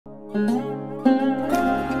And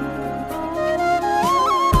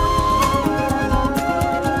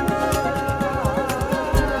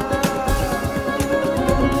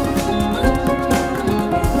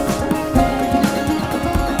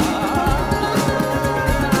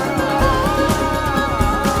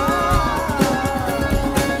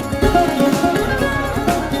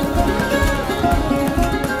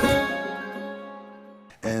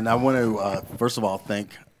I want to, first of all,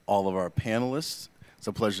 thank all of our panelists. It's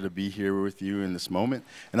a pleasure to be here with you in this moment.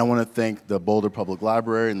 And I want to thank the Boulder Public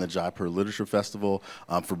Library and the Jaipur Literature Festival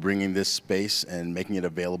for bringing this space and making it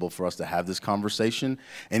available for us to have this conversation.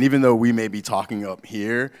 And even though we may be talking up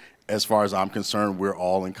here, as far as I'm concerned, we're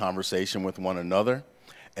all in conversation with one another.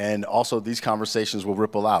 And also, these conversations will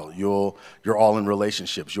ripple out. You're all in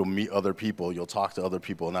relationships. You'll meet other people. You'll talk to other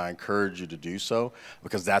people. And I encourage you to do so,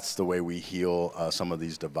 because that's the way we heal some of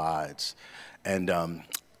these divides. And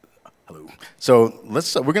hello. So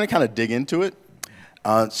we're going to kind of dig into it.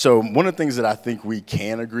 So one of the things that I think we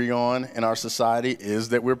can agree on in our society is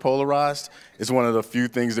that we're polarized. It's one of the few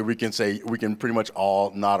things that we can say we can pretty much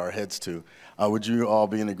all nod our heads to. Would you all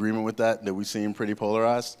be in agreement with that we seem pretty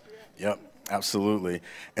polarized? Yeah. Yep. Absolutely.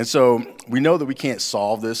 And so we know that we can't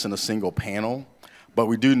solve this in a single panel, but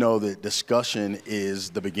we do know that discussion is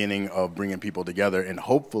the beginning of bringing people together. And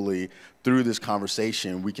hopefully through this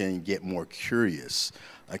conversation, we can get more curious,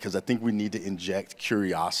 because I think we need to inject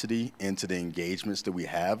curiosity into the engagements that we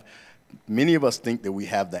have. Many of us think that we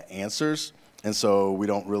have the answers, and so we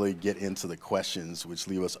don't really get into the questions, which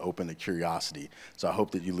leave us open to curiosity. So I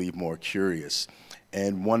hope that you leave more curious.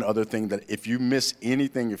 And one other thing, that if you miss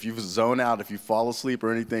anything, if you zone out, if you fall asleep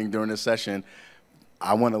or anything during this session,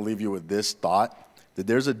 I want to leave you with this thought, that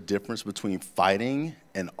there's a difference between fighting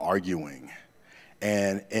and arguing.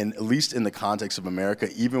 And at least in the context of America,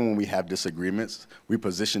 even when we have disagreements, we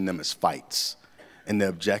position them as fights. And the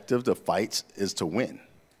objective of fights is to win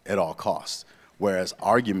at all costs. Whereas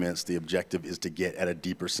arguments, the objective is to get at a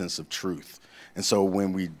deeper sense of truth. And so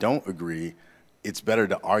when we don't agree, it's better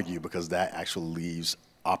to argue, because that actually leaves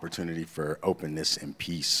opportunity for openness and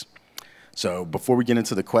peace. So before we get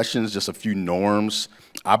into the questions, just a few norms.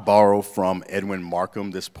 I borrow from Edwin Markham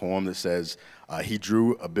this poem that says, he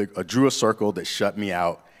drew a circle that shut me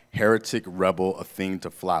out, heretic, rebel, a thing to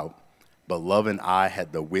flout. But love and I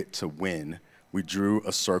had the wit to win. We drew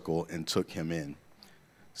a circle and took him in.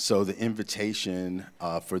 So the invitation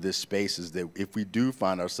for this space is that if we do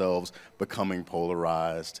find ourselves becoming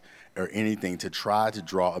polarized or anything, to try to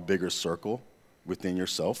draw a bigger circle within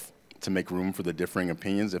yourself to make room for the differing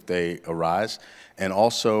opinions if they arise. And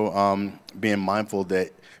also being mindful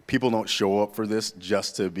that people don't show up for this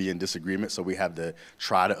just to be in disagreement, so we have to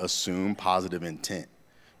try to assume positive intent,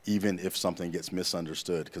 even if something gets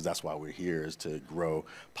misunderstood, because that's why we're here, is to grow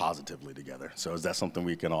positively together. So is that something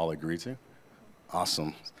we can all agree to?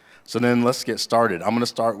 Awesome. So then let's get started. I'm going to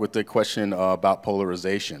start with the question about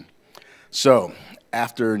polarization. So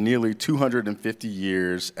after nearly 250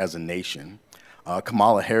 years as a nation,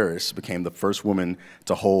 Kamala Harris became the first woman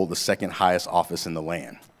to hold the second highest office in the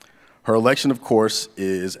land. Her election, of course,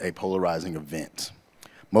 is a polarizing event,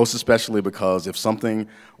 most especially because if something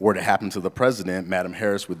were to happen to the president, Madam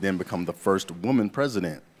Harris would then become the first woman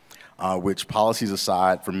president, which, policies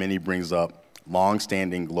aside, for many brings up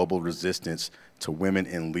long-standing global resistance to women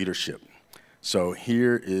in leadership. So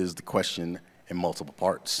here is the question in multiple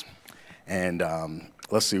parts. And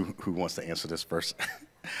let's see who wants to answer this first.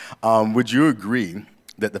 Would you agree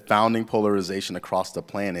that the founding polarization across the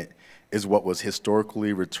planet is what was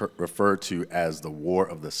historically referred to as the war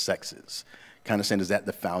of the sexes? Kind of saying, is that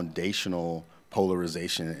the foundational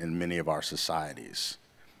polarization in many of our societies?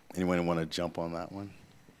 Anyone want to jump on that one?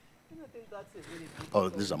 I think that's a really oh,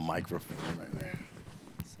 there's a microphone right there.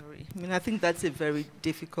 Sorry. I mean, I think that's a very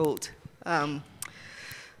difficult,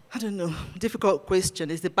 difficult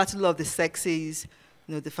question. Is the battle of the sexes,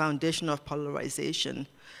 the foundation of polarization?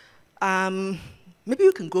 Maybe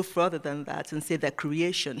you can go further than that and say that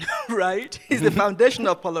creation, right, is the foundation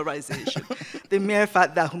of polarization. The mere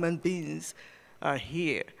fact that human beings are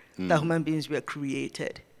here, that human beings were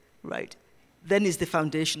created, right, then is the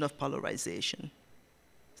foundation of polarization.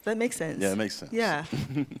 Does that make sense? Yeah, it makes sense. Yeah.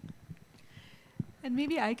 And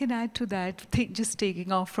maybe I can add to that, just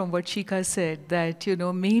taking off from what Chika said, that,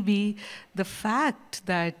 maybe the fact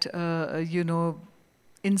that,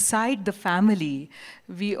 inside the family,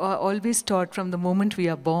 we are always taught from the moment we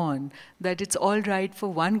are born that it's all right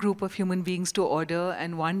for one group of human beings to order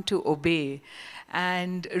and one to obey.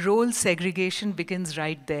 And role segregation begins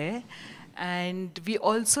right there. And we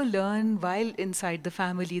also learn while inside the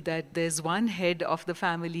family that there's one head of the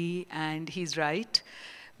family and he's right.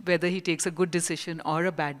 whether he takes a good decision or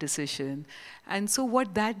a bad decision. And so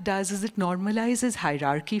what that does is it normalizes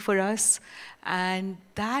hierarchy for us, and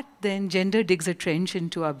that then gender digs a trench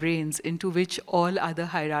into our brains into which all other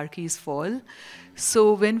hierarchies fall.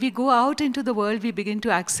 So when we go out into the world, we begin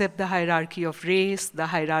to accept the hierarchy of race, the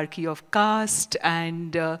hierarchy of caste,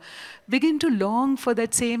 and begin to long for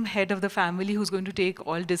that same head of the family who's going to take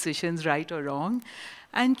all decisions, right or wrong,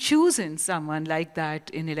 and choose in someone like that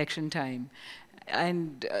in election time.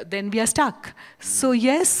 And then we are stuck. So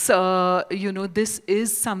yes, you know, this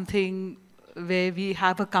is something where we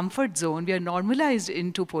have a comfort zone. We are normalized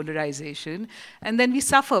into polarization, and then we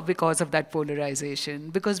suffer because of that polarization,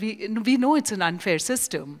 because we know it's an unfair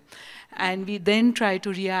system. And we then try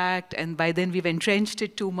to react, and by then we've entrenched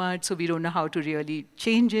it too much, so we don't know how to really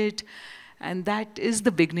change it. And that is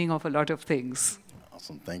the beginning of a lot of things.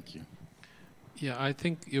 Awesome, thank you. Yeah, I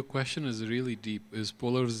think your question is really deep. Is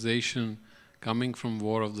polarization coming from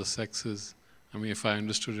war of the sexes? I mean, if I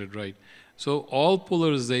understood it right. So all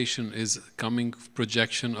polarization is coming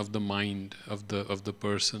projection of the mind of the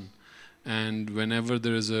person. And whenever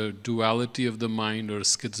there is a duality of the mind or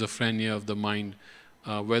schizophrenia of the mind,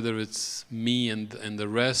 whether it's me and the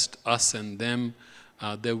rest, us and them,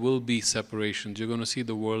 there will be separations. You're going to see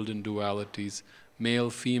the world in dualities. Male,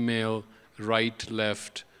 female, right,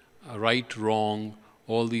 left, right, wrong,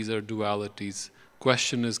 all these are dualities.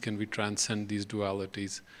 Question is, can we transcend these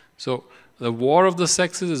dualities? So the war of the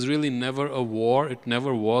sexes is really never a war. It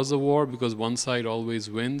never was a war, because one side always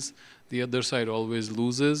wins, the other side always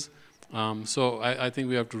loses. So I think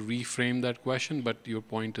we have to reframe that question, but your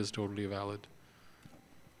point is totally valid.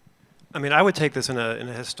 I mean, I would take this in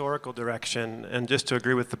a historical direction, and just to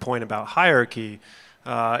agree with the point about hierarchy,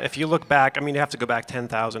 if you look back, I mean, you have to go back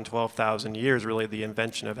 10,000, 12,000 years, really, the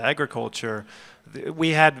invention of agriculture. We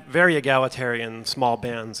had very egalitarian small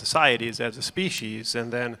band societies as a species,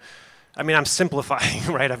 and then, I mean, I'm simplifying,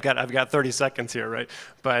 right? I've got 30 seconds here, right?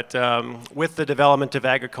 But with the development of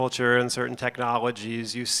agriculture and certain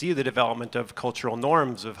technologies, you see the development of cultural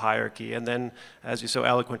norms of hierarchy, and then, as you so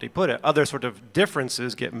eloquently put it, other sort of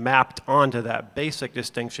differences get mapped onto that basic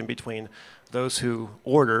distinction between those who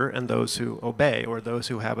order and those who obey, or those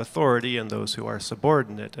who have authority and those who are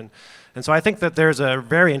subordinate. And so I think that there's a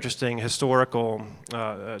very interesting historical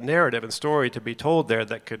narrative and story to be told there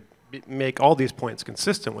that could make all these points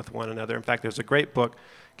consistent with one another. In fact, there's a great book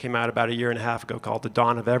came out about 1.5 years ago called The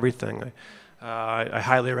Dawn of Everything. I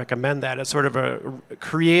highly recommend that. It's sort of a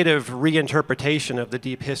creative reinterpretation of the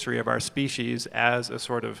deep history of our species as a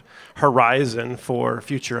sort of horizon for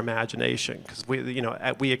future imagination. Because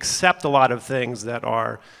we accept a lot of things that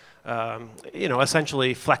are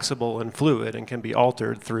essentially flexible and fluid and can be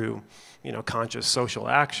altered through conscious social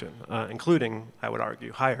action, including, I would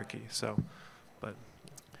argue, hierarchy. So, but.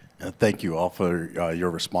 Thank you all for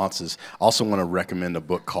your responses. I also want to recommend a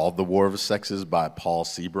book called The War of the Sexes by Paul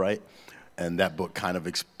Seabright. And that book kind of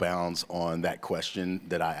expounds on that question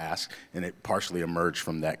that I asked, and it partially emerged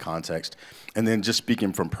from that context. And then just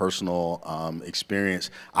speaking from personal experience,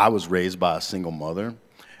 I was raised by a single mother,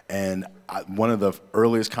 and one of the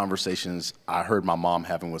earliest conversations I heard my mom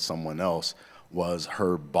having with someone else was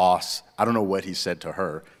her boss. I don't know what he said to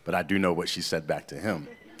her, but I do know what she said back to him.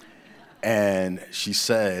 And she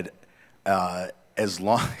said, as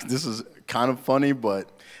long, this is kind of funny, but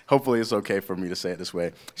hopefully it's okay for me to say it this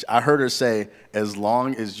way. I heard her say, as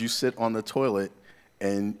long as you sit on the toilet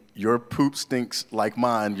and your poop stinks like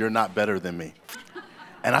mine, you're not better than me.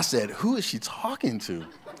 And I said, who is she talking to?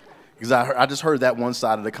 Because I just heard that one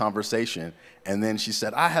side of the conversation. And then she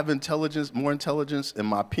said, I have more intelligence in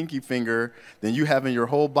my pinky finger than you have in your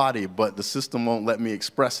whole body, but the system won't let me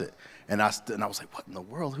express it. And I was like, what in the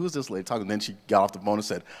world? Who is this lady talking? And then she got off the phone and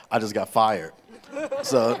said, I just got fired.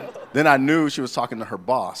 So then I knew she was talking to her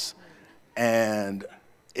boss. And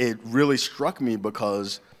it really struck me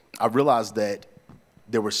because I realized that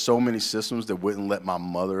there were so many systems that wouldn't let my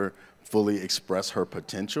mother fully express her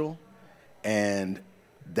potential. And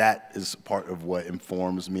that is part of what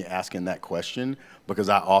informs me asking that question, because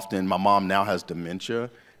my mom now has dementia,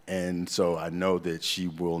 and so I know that she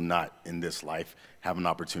will not in this life have an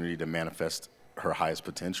opportunity to manifest her highest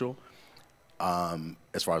potential,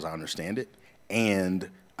 as far as I understand it. And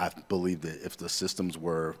I believe that if the systems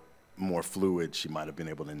were more fluid, she might have been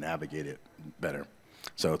able to navigate it better.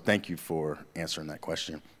 So thank you for answering that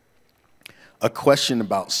question. A question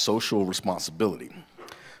about social responsibility.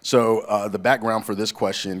 So the background for this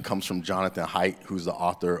question comes from Jonathan Haidt, who's the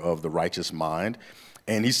author of The Righteous Mind.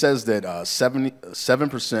 And he says that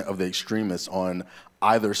 7% of the extremists on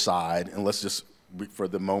either side, and let's just for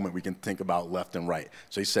the moment, we can think about left and right.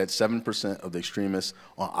 So he said 7% of the extremists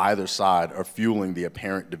on either side are fueling the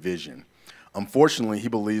apparent division. Unfortunately, he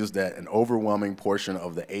believes that an overwhelming portion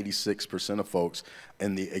of the 86% of folks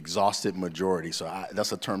in the exhausted majority, so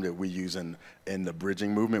that's a term that we use in the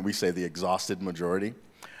bridging movement, we say the exhausted majority.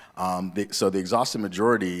 So the exhausted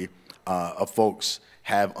majority of folks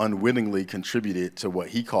have unwittingly contributed to what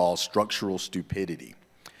he calls structural stupidity.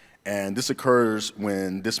 And this occurs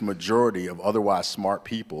when this majority of otherwise smart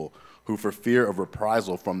people who, for fear of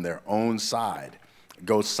reprisal from their own side,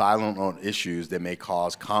 go silent on issues that may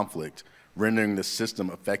cause conflict, rendering the system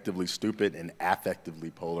effectively stupid and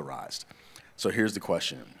affectively polarized. So here's the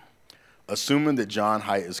question. Assuming that Jonathan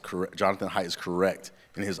Haidt is correct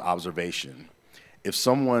in his observation, if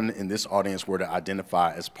someone in this audience were to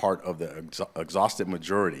identify as part of the exhausted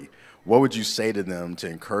majority, what would you say to them to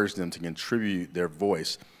encourage them to contribute their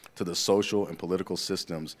voice to the social and political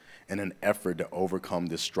systems in an effort to overcome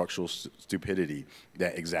this structural stupidity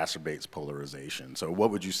that exacerbates polarization? So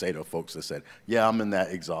what would you say to folks that said, yeah, I'm in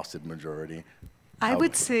that exhausted majority? I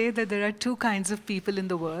would say that there are two kinds of people in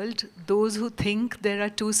the world, those who think there are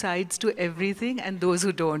two sides to everything and those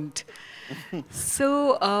who don't.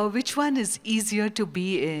 So which one is easier to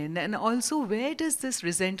be in? And also, where does this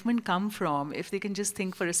resentment come from? If they can just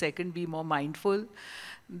think for a second, be more mindful,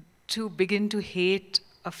 to begin to hate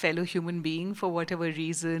a fellow human being for whatever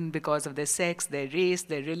reason, because of their sex, their race,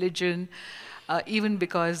 their religion, even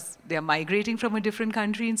because they are migrating from a different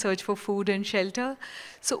country in search for food and shelter.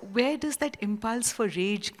 So where does that impulse for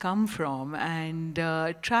rage come from? And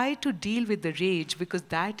try to deal with the rage, because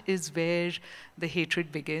that is where the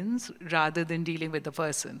hatred begins, rather than dealing with the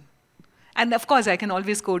person. And of course, I can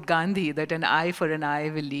always quote Gandhi, that an eye for an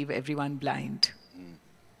eye will leave everyone blind.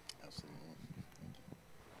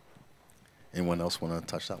 Anyone else want to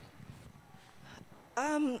touch that?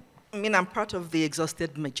 I mean, I'm part of the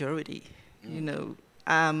exhausted majority, you know.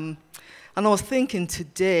 And I was thinking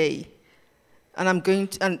today, and I'm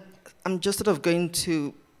just sort of going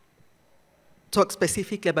to talk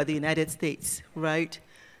specifically about the United States, right?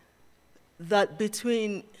 That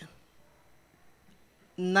between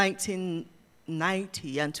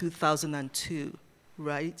 1990 and 2002,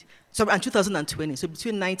 right? So, and 2020, so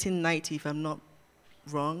between 1990, if I'm not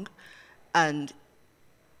wrong, and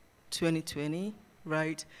 2020,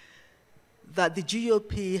 right, that the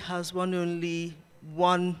GOP has only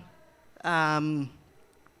one,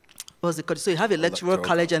 what's it called? So you have electoral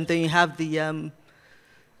college, and then you have the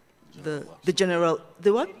general,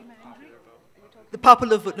 the what? The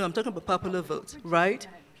popular vote. No, I'm talking about popular vote, right?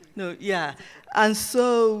 No, yeah. And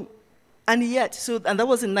so, and yet, so, and that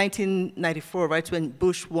was in 1994, right, when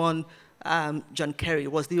Bush won John Kerry.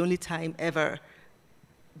 It was the only time ever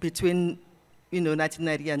between, you know,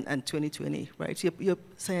 1990 and 2020, right? You're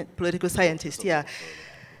a political scientist, yeah.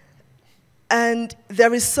 And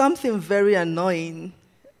there is something very annoying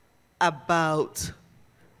about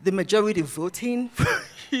the majority voting,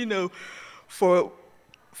 you know, for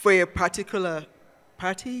a particular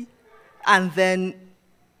party, and then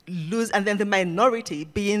the minority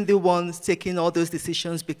being the ones taking all those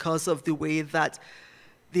decisions because of the way that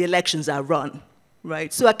the elections are run,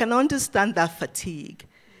 right? So I can understand that fatigue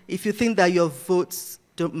if you think that your votes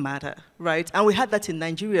don't matter, right? And we had that in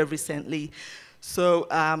Nigeria recently. So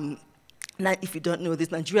if you don't know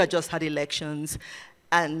this, Nigeria just had elections,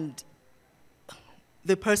 and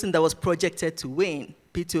the person that was projected to win,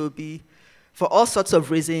 P2B, for all sorts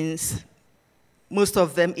of reasons, most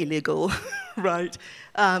of them illegal, right,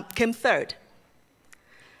 came third.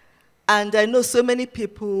 And I know so many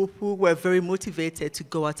people who were very motivated to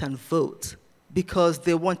go out and vote because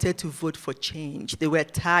they wanted to vote for change. They were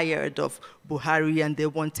tired of Buhari and they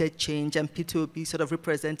wanted change, and P2B sort of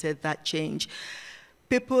represented that change.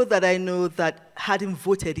 People that I know that hadn't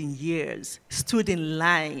voted in years stood in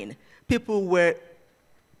line. People were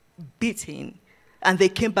beaten, and they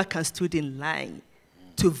came back and stood in line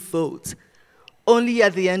to vote, only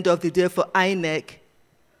at the end of the day for INEC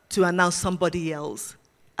to announce somebody else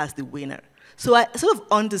as the winner. So I sort of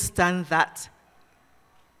understand that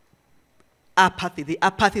apathy, the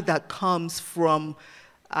apathy that comes from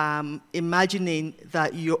imagining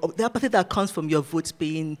that the apathy that comes from your votes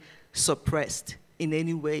being suppressed in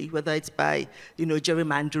any way, whether it's by, you know,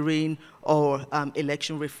 gerrymandering or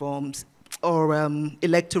election reforms or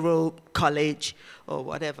electoral college or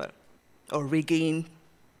whatever, or rigging,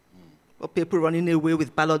 or people running away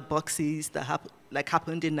with ballot boxes that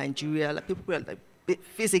happened in Nigeria. Like people were like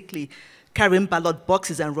physically carrying ballot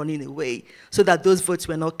boxes and running away so that those votes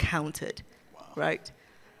were not counted. Wow. Right?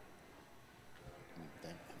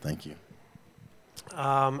 Thank you.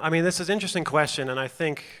 I mean, this is an interesting question, and I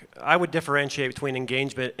think I would differentiate between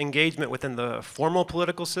engagement within the formal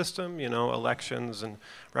political system, you know, elections and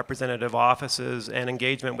representative offices, and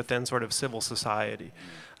engagement within sort of civil society.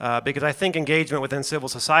 Because I think engagement within civil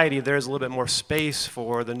society, there's a little bit more space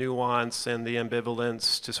for the nuance and the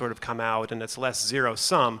ambivalence to sort of come out, and it's less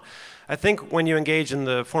zero-sum. I think when you engage in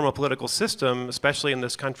the formal political system, especially in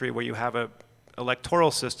this country where you have a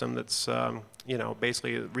electoral system that's you know,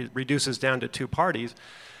 basically reduces down to two parties.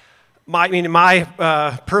 My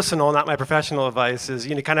personal, not my professional advice is,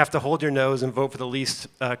 you know, kind of have to hold your nose and vote for the least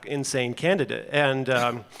insane candidate, and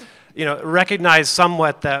you know, recognize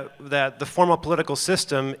somewhat that the formal political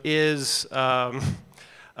system is a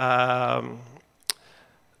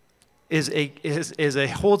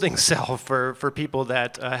holding cell for people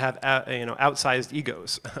that have you know, outsized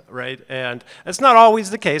egos, right? And it's not always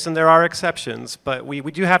the case, and there are exceptions, but we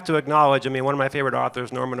do have to acknowledge, I mean, one of my favorite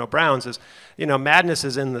authors, Norman O'Brien, says, you know, madness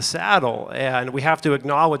is in the saddle, and we have to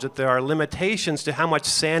acknowledge that there are limitations to how much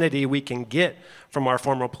sanity we can get from our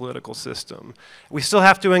formal political system. We still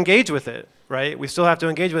have to engage with it, right? We still have to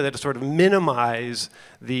engage with it to sort of minimize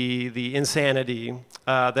the insanity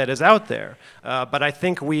that is out there. But I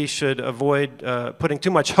think we should avoid putting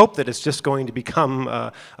too much hope that it's just going to become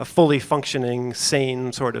a fully functioning,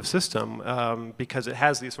 sane sort of system, because it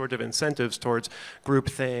has these sort of incentives towards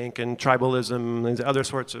groupthink and tribalism and other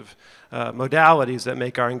sorts of modalities that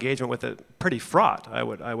make our engagement with it pretty fraught, I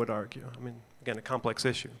would argue. I mean, again, a complex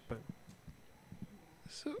issue. But.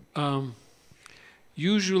 So,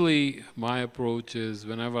 usually my approach is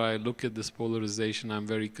whenever I look at this polarization, I'm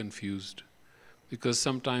very confused, because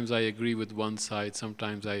sometimes I agree with one side,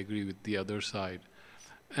 sometimes I agree with the other side.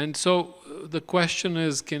 And so the question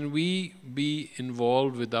is, can we be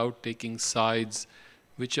involved without taking sides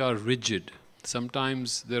which are rigid?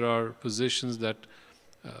 Sometimes there are positions that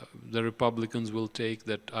the Republicans will take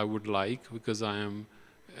that I would like, because I am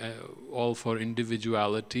all for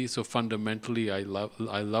individuality. So fundamentally, I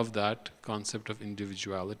love that concept of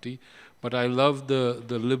individuality. But I love the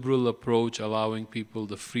liberal approach, allowing people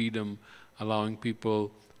the freedom, allowing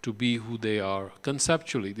people to be who they are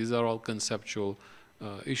conceptually. These are all conceptual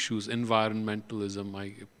issues.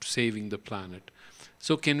 Environmentalism, saving the planet.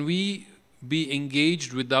 So can we be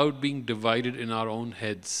engaged without being divided in our own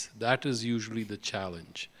heads? That is usually the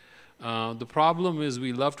challenge. The problem is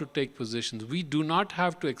we love to take positions. We do not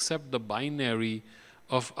have to accept the binary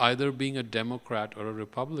of either being a Democrat or a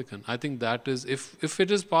Republican. I think that is, if it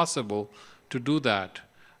is possible to do that,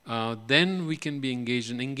 then we can be engaged.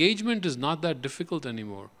 And engagement is not that difficult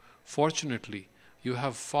anymore, fortunately. You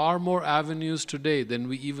have far more avenues today than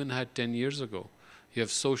we even had 10 years ago. You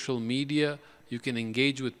have social media, you can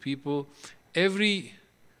engage with people.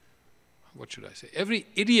 What should I say? Every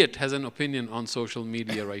idiot has an opinion on social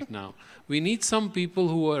media right now. We need some people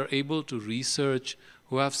who are able to research,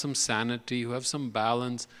 who have some sanity, who have some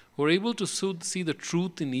balance, who are able to see the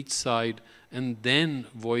truth in each side and then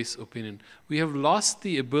voice opinion. We have lost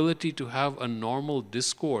the ability to have a normal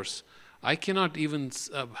discourse. I cannot even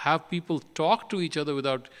have people talk to each other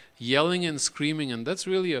without yelling and screaming, and that's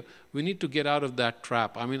really we need to get out of that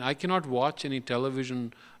trap. I mean, I cannot watch any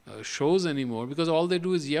television shows anymore because all they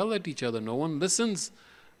do is yell at each other. No one listens.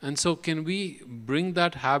 And so can we bring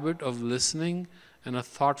that habit of listening and a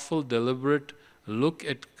thoughtful, deliberate look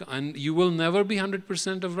at, and you will never be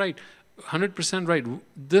 100% right. 100% right.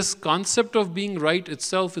 This concept of being right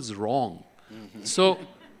itself is wrong. Mm-hmm. So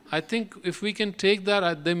I think if we can take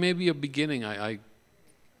that, there may be a beginning.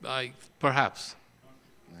 Perhaps.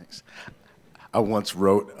 Thanks. I once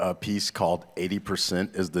wrote a piece called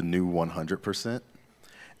 80% is the new 100%.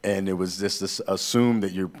 And it was just this assume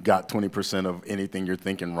that you got 20% of anything you're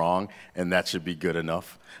thinking wrong, and that should be good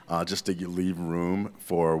enough, just to leave room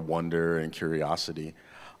for wonder and curiosity.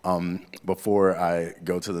 Before I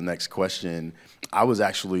go to the next question, I was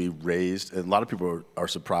actually raised, and a lot of people are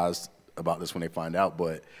surprised about this when they find out,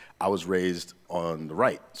 but I was raised on the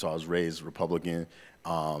right. So I was raised Republican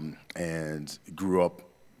and grew up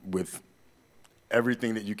with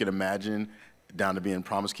everything that you can imagine, down to being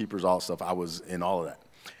Promise Keepers, all that stuff. I was in all of that.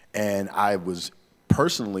 And I was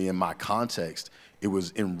personally, in my context, it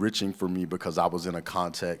was enriching for me because I was in a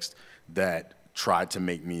context that tried to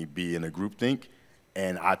make me be in a groupthink,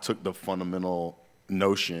 and I took the fundamental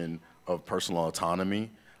notion of personal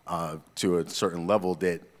autonomy to a certain level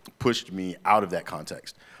that pushed me out of that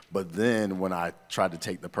context. But then when I tried to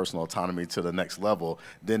take the personal autonomy to the next level,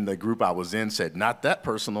 then the group I was in said, not that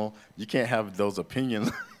personal, you can't have those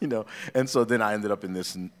opinions, you know. And so then I ended up in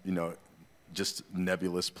this, you know, just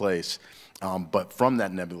nebulous place. But from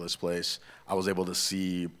that nebulous place, I was able to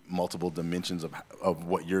see multiple dimensions of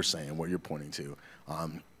what you're saying, what you're pointing to.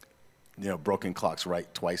 You know, broken clocks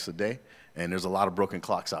right twice a day, and there's a lot of broken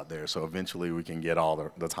clocks out there, so eventually we can get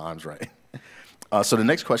all the times right. So the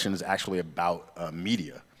next question is actually about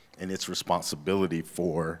media and its responsibility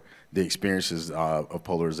for the experiences of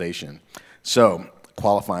polarization. So,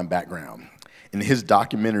 qualifying background. In his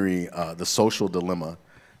documentary, The Social Dilemma,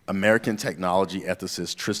 American technology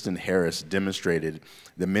ethicist Tristan Harris demonstrated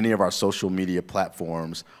that many of our social media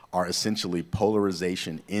platforms are essentially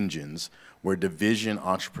polarization engines where division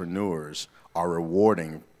entrepreneurs are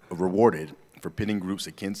rewarded for pitting groups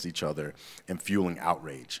against each other and fueling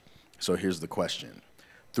outrage. So here's the question.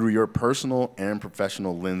 Through your personal and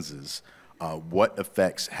professional lenses, what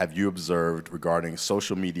effects have you observed regarding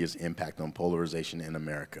social media's impact on polarization in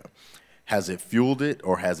America? Has it fueled it,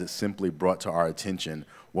 or has it simply brought to our attention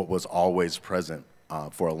what was always present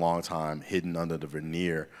for a long time, hidden under the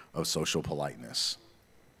veneer of social politeness?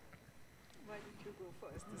 Why don't you go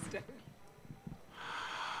first this time?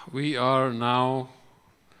 We are now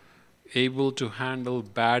able to handle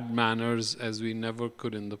bad manners as we never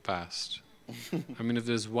could in the past. I mean, if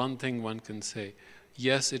there's one thing one can say,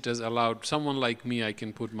 yes, it has allowed someone like me, I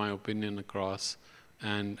can put my opinion across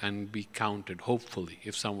and be counted, hopefully,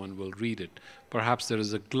 if someone will read it. Perhaps there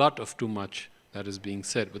is a glut of too much that is being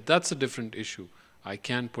said, but that's a different issue. I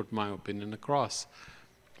can put my opinion across.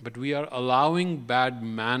 But we are allowing bad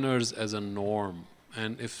manners as a norm.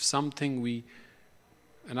 And if something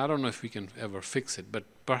and I don't know if we can ever fix it, but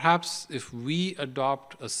perhaps if we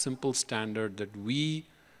adopt a simple standard that we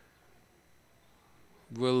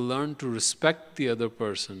will learn to respect the other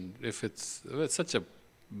person, if it's such a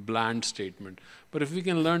bland statement, but if we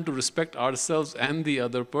can learn to respect ourselves and the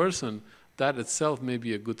other person, that itself may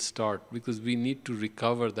be a good start, because we need to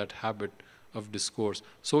recover that habit of discourse.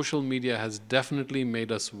 Social media has definitely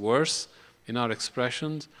made us worse in our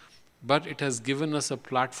expressions, but it has given us a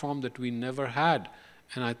platform that we never had.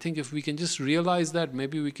 And I think if we can just realize that,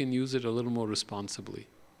 maybe we can use it a little more responsibly.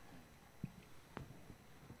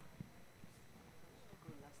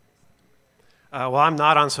 Well, I'm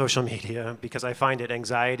not on social media because I find it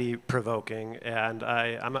anxiety-provoking, and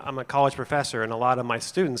I'm a college professor, and a lot of my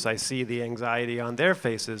students, I see the anxiety on their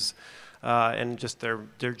faces and just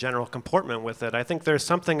their general comportment with it. I think there's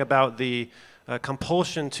something about the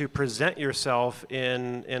compulsion to present yourself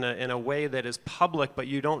in a way that is public, but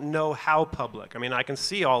you don't know how public. I mean, I can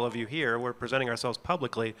see all of you here, we're presenting ourselves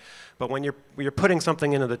publicly, but when you're putting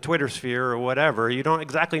something into the Twitter sphere or whatever, you don't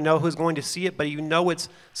exactly know who's going to see it, but you know it's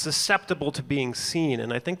susceptible to being seen.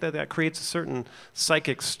 And I think that creates a certain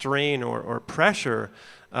psychic strain or pressure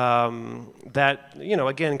that, you know,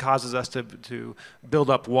 again, causes us to build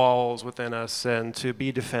up walls within us and to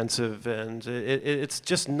be defensive. And it's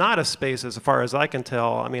just not a space, as far as I can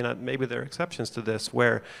tell. I mean, maybe there are exceptions to this,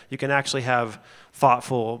 where you can actually have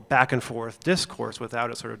thoughtful back and forth discourse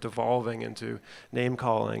without it sort of devolving into name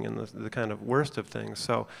calling and the kind of worst of things.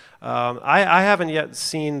 So I haven't yet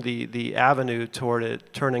seen the avenue toward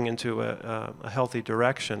it turning into a healthy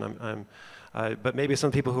direction. But maybe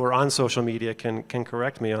some people who are on social media can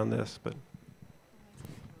correct me on this. But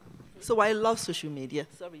so I love social media.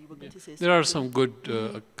 Sorry, you were going to say something. There are some good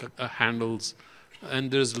handles,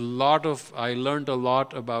 and there's I learned a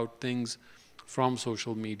lot about things from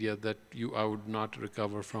social media that I would not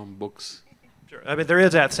recover from books. Sure. I mean, there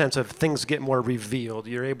is that sense of things get more revealed.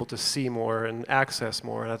 You're able to see more and access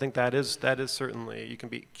more, and I think that is certainly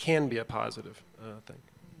can be a positive thing.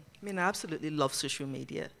 I mean, I absolutely love social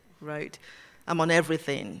media. Right? I'm on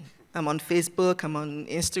everything. I'm on Facebook, I'm on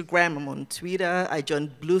Instagram, I'm on Twitter, I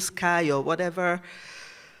joined Blue Sky or whatever.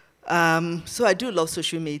 So I do love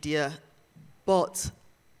social media, but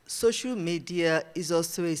social media is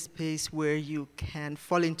also a space where you can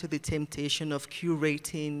fall into the temptation of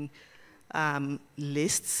curating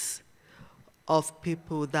lists of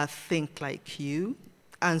people that think like you,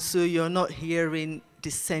 and so you're not hearing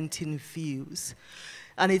dissenting views.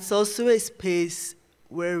 And it's also a space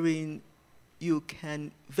wherein you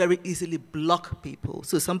can very easily block people.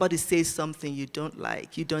 So somebody says something you don't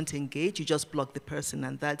like, you don't engage, you just block the person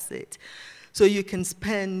and that's it. So you can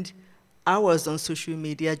spend hours on social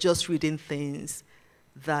media just reading things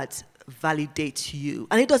that validate you.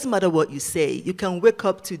 And it doesn't matter what you say. You can wake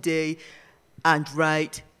up today and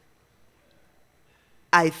write,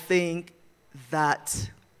 I think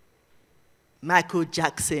that Michael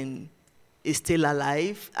Jackson is still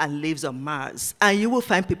alive and lives on Mars. And you will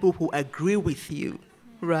find people who agree with you,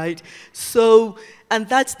 right? So, and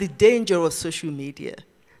that's the danger of social media,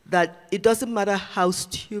 that it doesn't matter how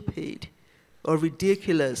stupid or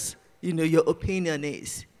ridiculous your opinion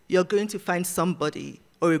is, you're going to find somebody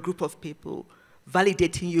or a group of people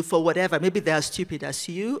validating you for whatever. Maybe they're as stupid as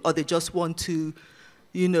you, or they just want to,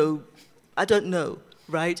 I don't know,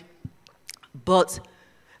 right? But,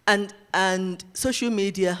 and social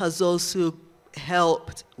media has also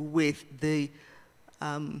helped with the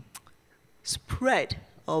spread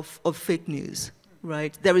of fake news,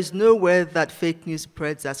 right? There is nowhere that fake news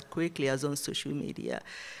spreads as quickly as on social media.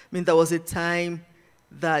 I mean, there was a time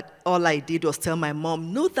that all I did was tell my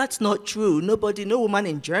mom, no, that's not true. No woman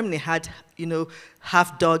in Germany had,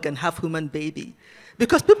 half dog and half human baby.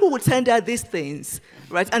 Because people would send her these things,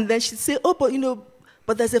 right? And then she'd say, oh,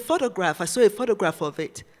 but there's a photograph. I saw a photograph of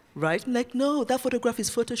it, right? I'm like, no, that photograph is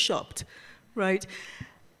photoshopped, right?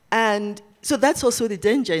 And so that's also the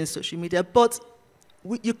danger in social media. But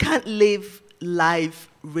you can't live life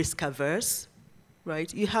risk-averse,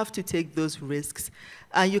 right? You have to take those risks.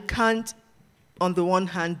 And you can't, on the one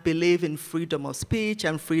hand, believe in freedom of speech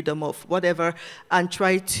and freedom of whatever, and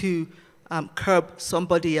try to curb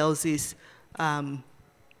somebody else's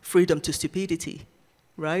freedom to stupidity,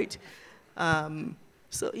 right?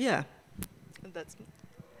 So yeah, that's.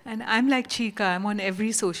 And I'm like Chika, I'm on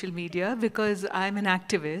every social media because I'm an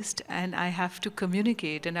activist and I have to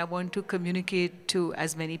communicate, and I want to communicate to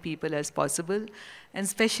as many people as possible, and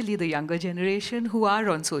especially the younger generation who are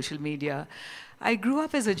on social media. I grew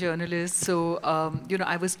up as a journalist, so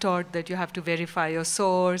I was taught that you have to verify your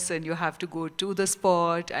source and you have to go to the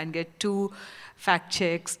spot and get 2 fact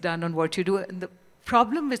checks done on what you do. And the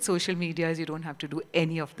problem with social media is you don't have to do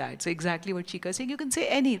any of that. So exactly what Chika is saying, you can say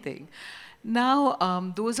anything. Now,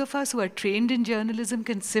 those of us who are trained in journalism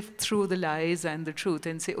can sift through the lies and the truth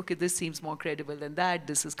and say, okay, this seems more credible than that,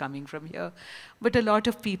 this is coming from here. But a lot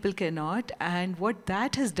of people cannot, and what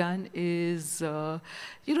that has done is, there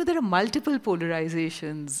are multiple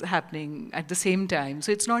polarizations happening at the same time.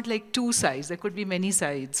 So it's not like 2 sides, there could be many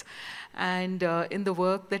sides. And in the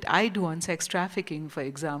work that I do on sex trafficking, for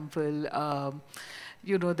example,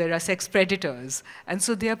 there are sex predators. And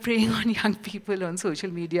so they are preying on young people on social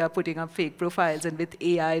media, putting up fake profiles, and with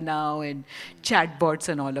AI now and chatbots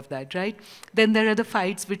and all of that, right? Then there are the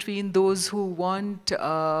fights between those who want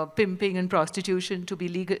pimping and prostitution to be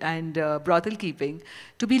legal, and brothel keeping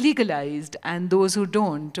to be legalized, and those who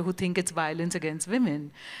don't, who think it's violence against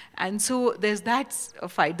women. And so there's that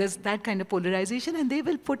fight, there's that kind of polarization, and they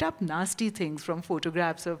will put up nasty things from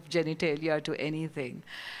photographs of genitalia to anything.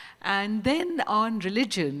 And then on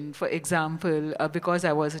religion, for example, because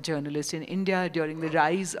I was a journalist in India during the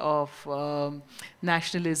rise of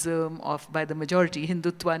nationalism by the majority,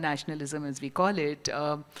 Hindutva nationalism as we call it,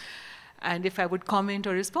 and if I would comment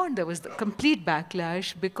or respond, there was the complete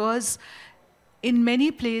backlash because in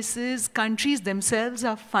many places, countries themselves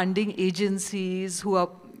are funding agencies who are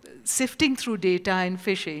sifting through data and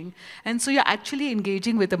phishing, and so you're actually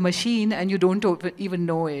engaging with a machine and you don't even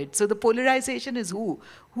know it. So the polarization is who?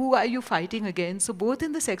 Who are you fighting against? So both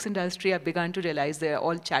in the sex industry, I've begun to realize they're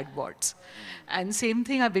all chatbots. And same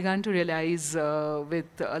thing I've begun to realize with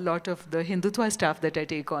a lot of the Hindutva stuff that I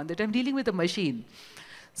take on, that I'm dealing with a machine.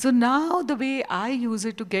 So now the way I use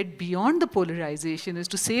it to get beyond the polarization is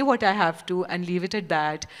to say what I have to and leave it at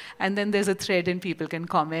that. And then there's a thread and people can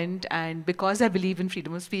comment. And because I believe in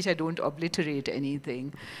freedom of speech, I don't obliterate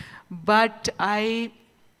anything. But I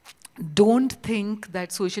don't think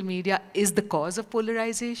that social media is the cause of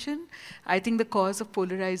polarization. I think the cause of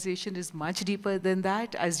polarization is much deeper than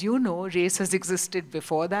that. As you know, race has existed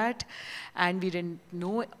before that. And we didn't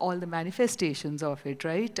know all the manifestations of it,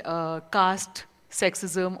 right? Caste,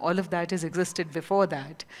 sexism, all of that has existed before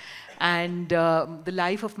that. And the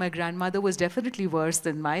life of my grandmother was definitely worse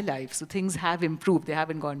than my life. So things have improved, they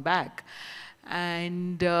haven't gone back.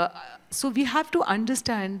 And so we have to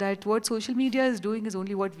understand that what social media is doing is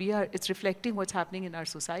only what we are, it's reflecting what's happening in our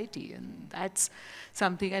society. And that's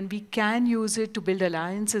something, and we can use it to build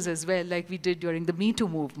alliances as well, like we did during the Me Too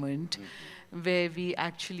movement, where we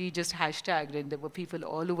actually just hashtagged, and there were people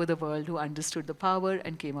all over the world who understood the power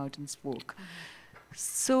and came out and spoke.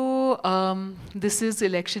 So this is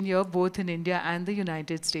election year, both in India and the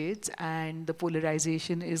United States, and the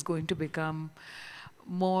polarization is going to become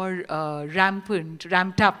more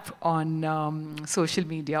ramped up on social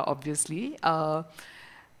media, obviously.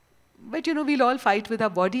 But we'll all fight with our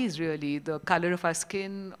bodies, really, the color of our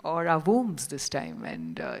skin or our wombs this time.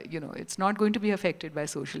 And it's not going to be affected by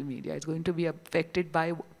social media. It's going to be affected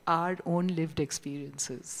by our own lived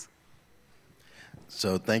experiences.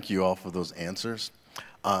 So thank you all for those answers.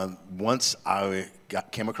 Once I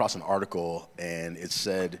came across an article, and it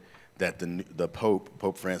said that the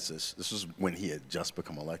Pope Francis, this was when he had just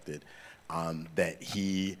become elected, that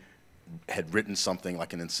he had written something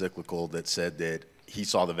like an encyclical that said that he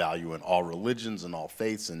saw the value in all religions and all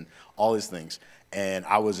faiths and all these things. And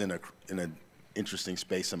I was in an interesting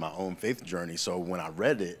space in my own faith journey. So when I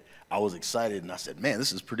read it, I was excited, and I said, man,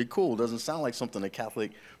 this is pretty cool. It doesn't sound like something a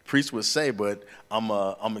Catholic priest would say, but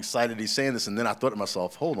I'm excited he's saying this. And then I thought to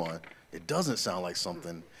myself, hold on, it doesn't sound like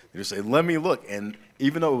something. You say, let me look. And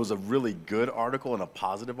even though it was a really good article and a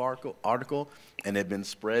positive article and had been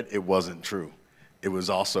spread, it wasn't true. It was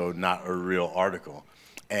also not a real article.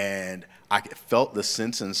 And I felt the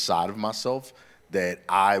sense inside of myself that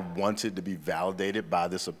I wanted to be validated by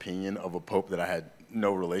this opinion of a pope that I had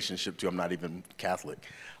no relationship to. I'm not even Catholic.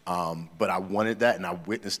 But I wanted that, and I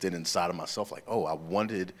witnessed it inside of myself, like, oh, I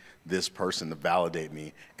wanted this person to validate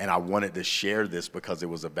me, and I wanted to share this because it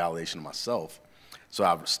was a validation of myself. So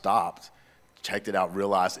I stopped, checked it out,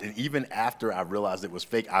 realized, and even after I realized it was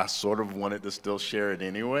fake, I sort of wanted to still share it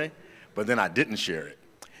anyway, but then I didn't share it.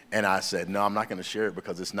 And I said, no, I'm not going to share it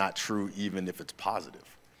because it's not true even if it's positive.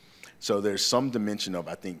 So there's some dimension of,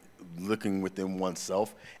 I think, looking within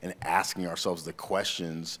oneself and asking ourselves the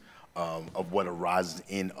questions of what arises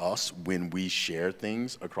in us when we share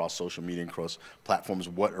things across social media and across platforms.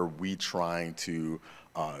 What are we trying to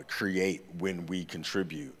create when we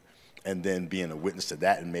contribute? And then being a witness to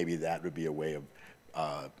that, and maybe that would be a way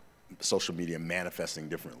of social media manifesting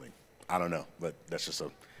differently. I don't know, but that's just a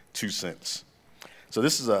 2 cents. So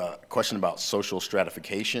this is a question about social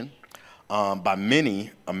stratification. By many,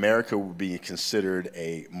 America would be considered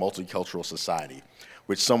a multicultural society,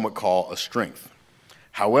 which some would call a strength.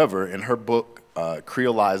 However, in her book,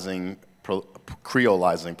 Creolizing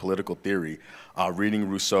Political Theory, Reading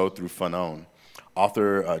Rousseau through Fanon,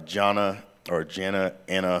 author Jana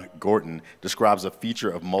Anna Gorton describes a feature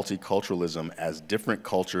of multiculturalism as different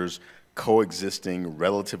cultures coexisting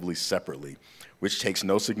relatively separately, which takes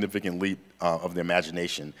no significant leap of the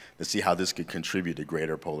imagination to see how this could contribute to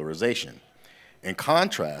greater polarization. In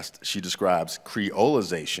contrast, she describes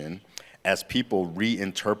Creolization as people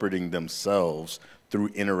reinterpreting themselves through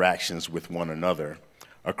interactions with one another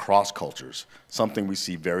across cultures, something we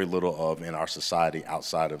see very little of in our society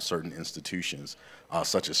outside of certain institutions,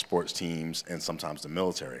 such as sports teams and sometimes the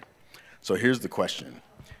military. So here's the question.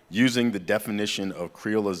 Using the definition of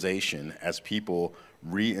Creolization as people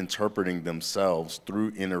reinterpreting themselves through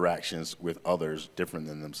interactions with others different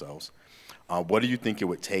than themselves, what do you think it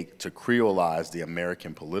would take to Creolize the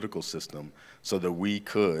American political system so that we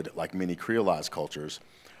could, like many Creolized cultures,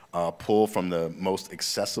 pull from the most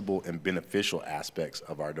accessible and beneficial aspects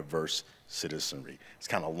of our diverse citizenry? It's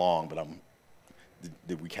kind of long, but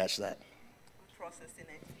did we catch that? Processing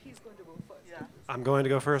it. He's going to go first. Yeah. I'm going to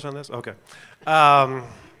go first on this? Okay.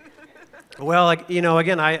 Well,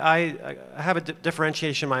 again, I have a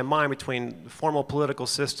differentiation in my mind between formal political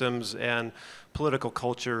systems and political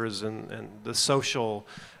cultures and the social.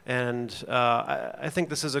 And I think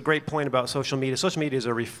this is a great point about social media. Social media is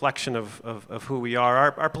a reflection of who we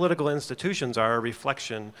are. Our political institutions are a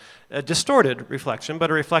reflection, a distorted reflection, but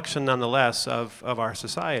a reflection nonetheless of our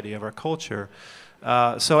society, of our culture.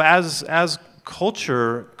 So as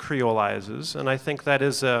culture creolizes, and I think that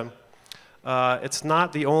is it's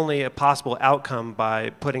not the only possible outcome by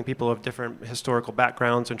putting people of different historical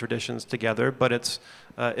backgrounds and traditions together, but it's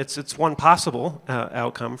one possible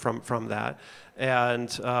outcome from that. And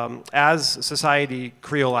as society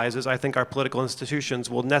creolizes, I think our political institutions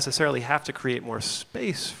will necessarily have to create more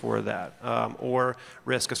space for that, or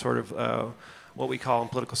risk a sort of what we call in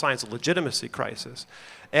political science a legitimacy crisis.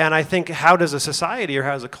 And I think, how does a society or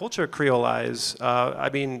how does a culture creolize? I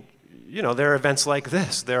mean, there are events like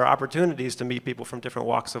this. There are opportunities to meet people from different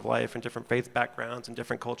walks of life and different faith backgrounds and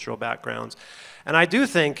different cultural backgrounds. And I do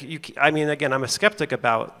think, again, I'm a skeptic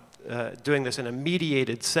about doing this in a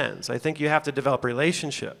mediated sense. I think you have to develop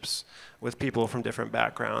relationships with people from different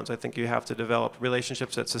backgrounds. I think you have to develop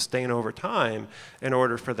relationships that sustain over time in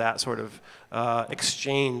order for that sort of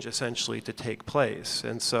exchange essentially to take place.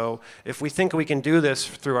 And so if we think we can do this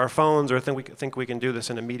through our phones or think we can do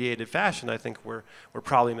this in a mediated fashion, I think we're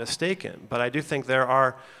probably mistaken. But I do think there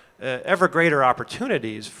are ever greater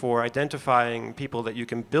opportunities for identifying people that you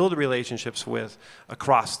can build relationships with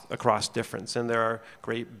across difference. And there are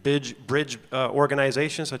great bridge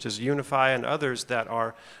organizations such as Unify and others that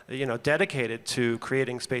are dedicated to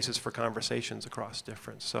creating spaces for conversations across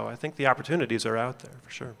difference. So I think the opportunities are out there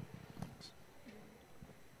for sure.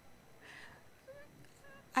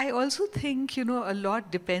 I also think, a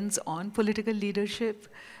lot depends on political leadership,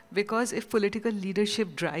 because if political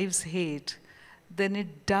leadership drives hate, then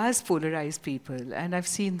it does polarize people. And I've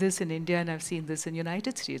seen this in India and I've seen this in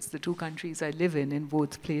United States, the two countries I live in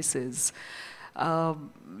both places.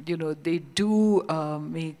 They do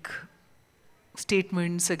make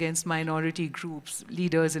statements against minority groups,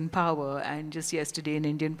 leaders in power. And just yesterday in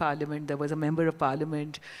Indian Parliament, there was a member of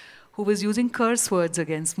Parliament who was using curse words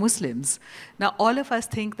against Muslims. Now, all of us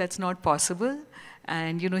think that's not possible,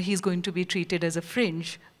 and he's going to be treated as a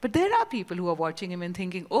fringe. But there are people who are watching him and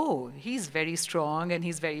thinking, oh, he's very strong and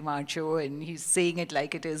he's very macho and he's saying it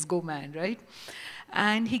like it is, go man, right?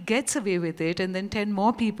 And he gets away with it, and then 10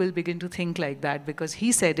 more people begin to think like that because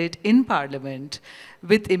he said it in Parliament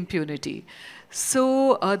with impunity.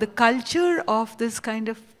 So the culture of this kind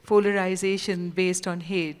of polarization based on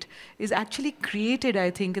hate is actually created,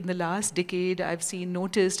 I think, in the last decade, I've seen,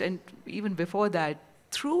 noticed, and even before that,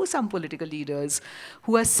 through some political leaders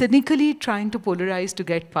who are cynically trying to polarize to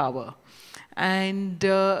get power. And,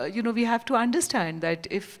 we have to understand that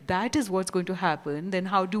if that is what's going to happen, then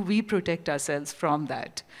how do we protect ourselves from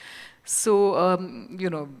that? So,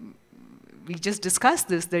 we just discussed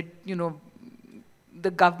this, that,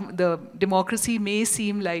 the democracy may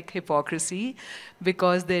seem like hypocrisy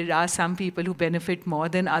because there are some people who benefit more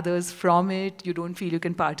than others from it. You don't feel you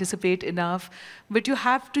can participate enough. But you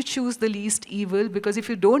have to choose the least evil, because if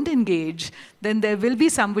you don't engage, then there will be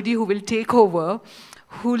somebody who will take over,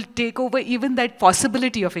 who'll take over even that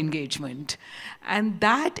possibility of engagement. And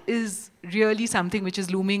that is really something which is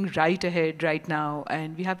looming right ahead right now.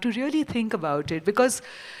 And we have to really think about it, because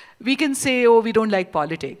we can say, oh, we don't like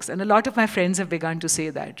politics. And a lot of my friends have begun to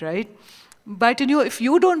say that, right? But if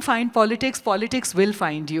you don't find politics, politics will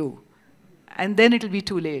find you. And then it'll be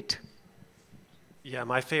too late. Yeah,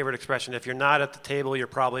 my favorite expression, if you're not at the table, you're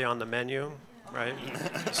probably on the menu, right?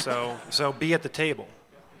 So be at the table.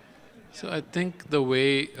 So I think the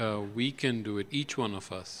way we can do it, each one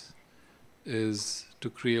of us, is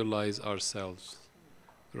to creolize ourselves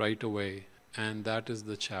right away. And that is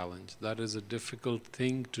the challenge. That is a difficult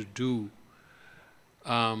thing to do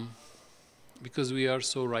because we are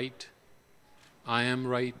so right. I am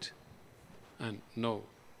right, and no,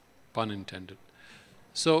 pun intended.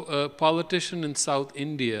 So a politician in South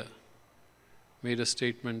India made a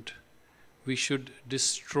statement, we should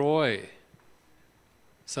destroy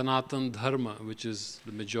Sanatan Dharma, which is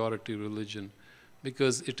the majority religion,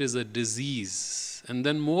 because it is a disease. And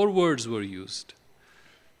then more words were used.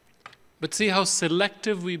 But see how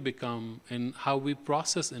selective we become in how we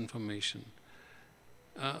process information.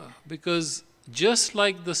 Because just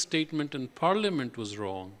like the statement in Parliament was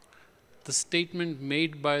wrong, the statement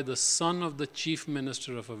made by the son of the chief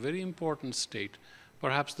minister of a very important state,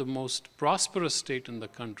 perhaps the most prosperous state in the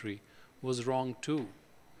country, was wrong too.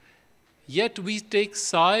 Yet we take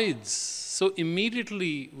sides, so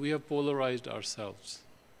immediately we have polarized ourselves.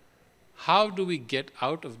 How do we get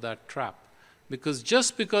out of that trap? Because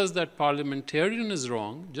just because that parliamentarian is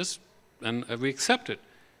wrong, and we accept it,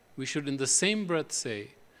 we should in the same breath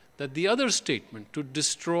say that the other statement, to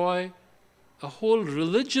destroy a whole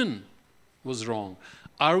religion, was wrong.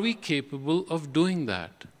 Are we capable of doing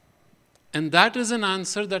that? And that is an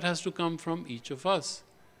answer that has to come from each of us.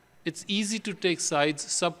 It's easy to take sides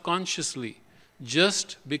subconsciously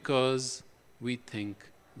just because we think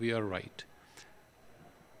we are right.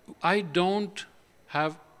 I don't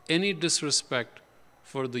have any disrespect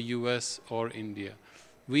for the US or India.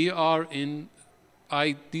 These are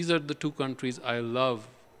the two countries I love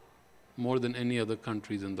more than any other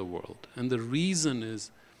countries in the world. And the reason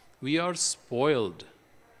is we are spoiled.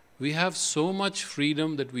 We have so much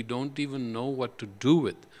freedom that we don't even know what to do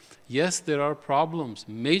with. Yes, there are problems,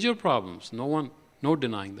 major problems, no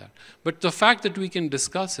denying that. But the fact that we can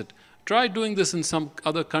discuss it, try doing this in some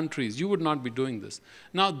other countries, you would not be doing this.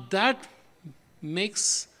 Now that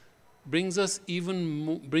brings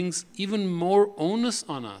even more onus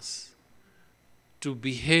on us to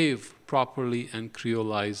behave properly and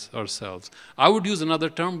creolize ourselves. I would use another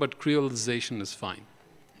term, but creolization is fine.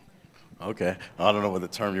 Okay, I don't know what the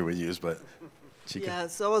term you would use, but Chika. Yeah,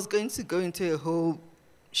 so I was going to go into a whole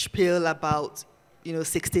spiel about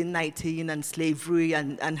 1619 and slavery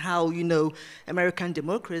and how American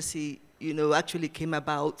democracy actually came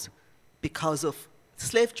about because of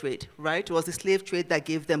slave trade, right? It was the slave trade that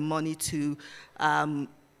gave them money to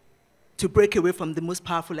break away from the most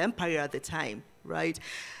powerful empire at the time, right?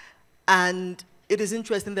 And it is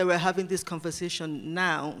interesting that we're having this conversation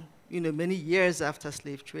now, many years after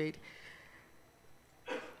slave trade,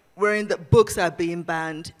 wherein the books are being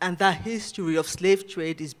banned and that history of slave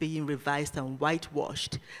trade is being revised and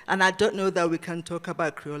whitewashed. And I don't know that we can talk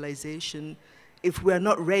about creolization if we're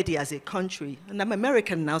not ready as a country. And I'm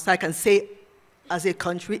American now, so I can say as a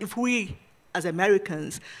country, if we as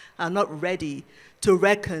Americans are not ready to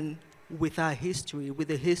reckon with our history, with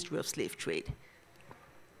the history of slave trade.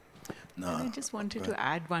 No, I just wanted to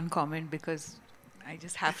add one comment because I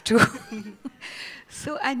just have to.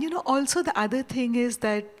 So, and also the other thing is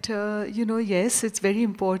that, yes, it's very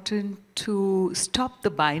important to stop the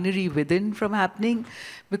binary within from happening,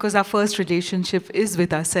 because our first relationship is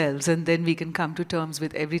with ourselves, and then we can come to terms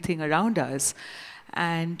with everything around us.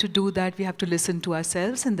 And to do that, we have to listen to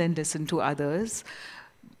ourselves and then listen to others.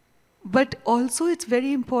 But also, it's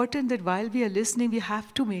very important that while we are listening, we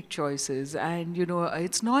have to make choices. And,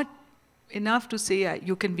 it's not enough to say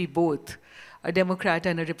you can be both a Democrat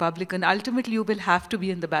and a Republican. Ultimately, you will have to be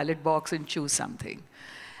in the ballot box and choose something.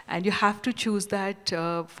 And you have to choose that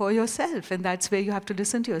for yourself. And that's where you have to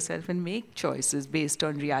listen to yourself and make choices based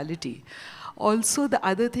on reality. Also, the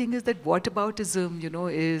other thing is that whataboutism,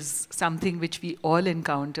 is something which we all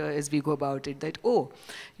encounter as we go about it. That, oh,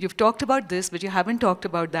 you've talked about this, but you haven't talked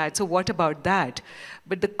about that, so what about that?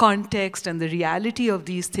 But the context and the reality of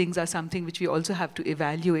these things are something which we also have to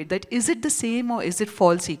evaluate. That, is it the same or is it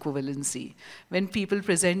false equivalency? When people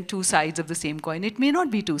present two sides of the same coin, it may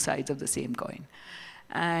not be two sides of the same coin.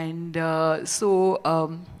 And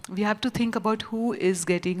so we have to think about who is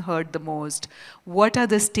getting hurt the most, what are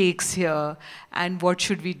the stakes here, and what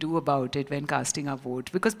should we do about it when casting our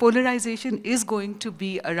vote. Because polarization is going to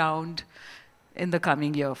be around in the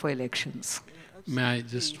coming year for elections. May I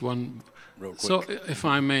just one? Real quick. So if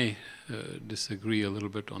I may disagree a little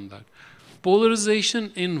bit on that.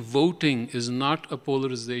 Polarization in voting is not a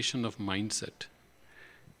polarization of mindset.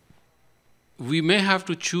 We may have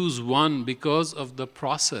to choose one because of the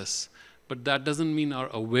process, but that doesn't mean our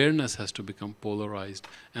awareness has to become polarized.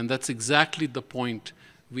 And that's exactly the point.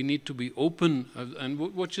 We need to be open, and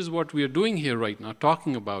which is what we are doing here right now,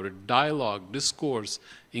 talking about it, dialogue, discourse,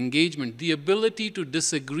 engagement, the ability to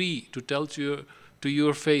disagree, to tell to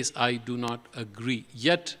your face, I do not agree,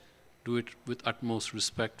 yet do it with utmost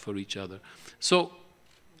respect for each other. So,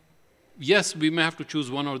 yes, we may have to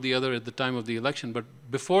choose one or the other at the time of the election, but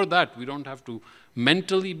before that, we don't have to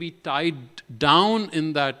mentally be tied down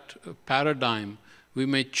in that paradigm. We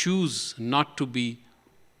may choose not to be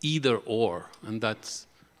either or, and that's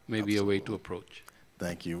maybe a way to approach.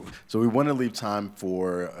 Thank you. So we want to leave time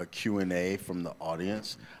for a Q&A from the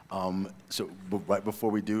audience. Right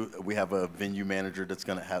before we do, we have a venue manager that's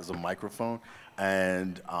going to have a microphone.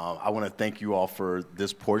 And I want to thank you all for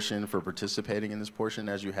this portion, for participating in this portion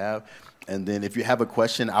as you have. And then if you have a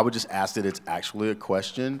question, I would just ask that it's actually a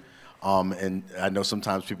question. And I know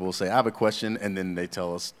sometimes people will say, I have a question, and then they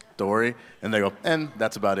tell a story, and they go, and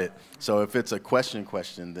that's about it. So if it's a question,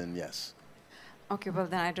 then yes. Okay, well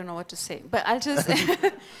then I don't know what to say. But I'll just,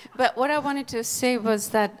 but what I wanted to say was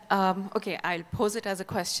that, okay, I'll pose it as a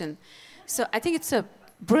question. So I think it's a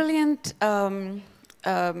brilliant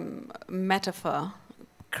metaphor,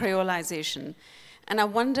 creolization. And I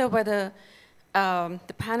wonder whether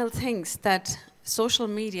the panel thinks that social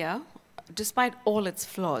media, despite all its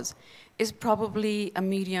flaws, is probably a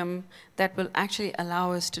medium that will actually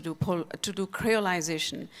allow us to do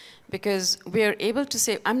creolization, because we are able to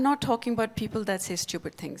say, I'm not talking about people that say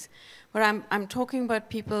stupid things, but I'm talking about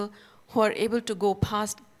people who are able to go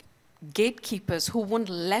past gatekeepers who won't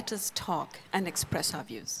let us talk and express our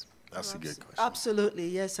views. That's a good question. Absolutely,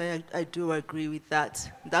 yes, I do agree with that.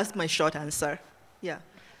 That's my short answer, yeah.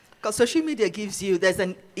 Because social media gives you, there's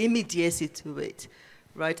an immediacy to it,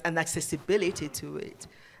 right, and accessibility to it.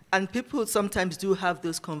 And people sometimes do have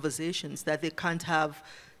those conversations that they can't have,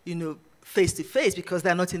 face-to-face because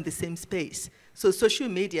they're not in the same space. So social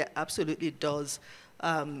media absolutely does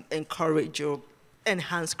encourage or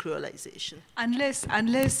enhance creolization.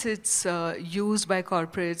 Unless it's used by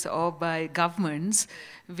corporates or by governments,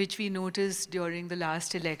 which we noticed during the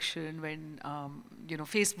last election when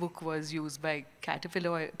Facebook was used by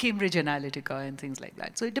Caterpillar, Cambridge Analytica, and things like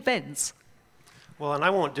that. So it depends. Well, and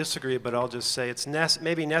I won't disagree, but I'll just say it's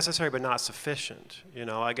maybe necessary but not sufficient.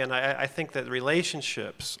 Again, I think that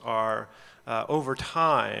relationships are, over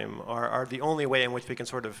time, are the only way in which we can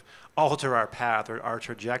sort of alter our path or our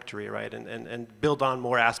trajectory, right, and build on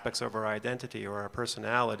more aspects of our identity or our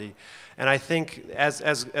personality. And I think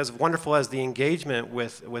as wonderful as the engagement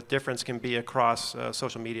with difference can be across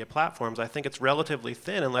social media platforms, I think it's relatively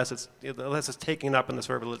thin unless it's taken up in the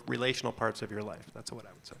sort of relational parts of your life. That's what I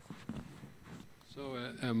would say.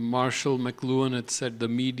 So Marshall McLuhan had said the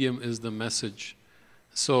medium is the message.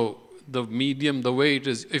 So the medium, the way it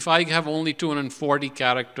is, if I have only 240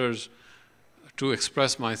 characters to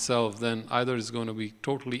express myself, then either it's going to be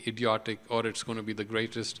totally idiotic or it's going to be the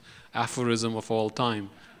greatest aphorism of all time.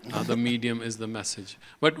 The medium is the message.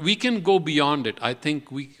 But we can go beyond it. I think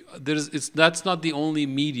that's not the only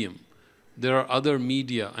medium. There are other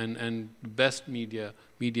media, and best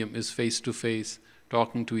medium is face-to-face,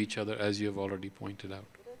 talking to each other, as you have already pointed out.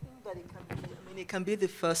 But I think that it can be mean, it can be the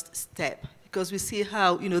first step, because we see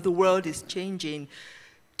how, the world is changing.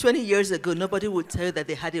 20 years ago, nobody would tell you that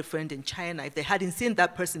they had a friend in China if they hadn't seen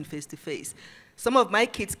that person face to face. Some of my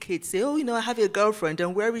kids' say, oh, I have a girlfriend,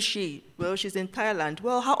 and where is she? Well, she's in Thailand.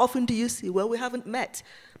 Well, how often do you see? Well, we haven't met,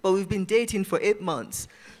 but we've been dating for 8 months.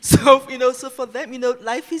 So, so for them,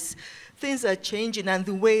 things are changing, and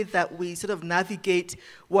the way that we sort of navigate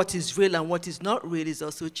what is real and what is not real is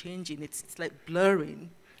also changing. It's like blurring.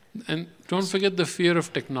 And don't forget the fear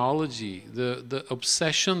of technology, the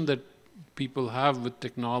obsession that people have with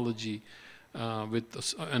technology,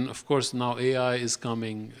 and of course now AI is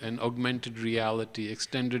coming, and augmented reality,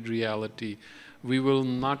 extended reality. We will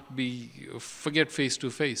not forget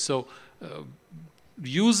face-to-face. So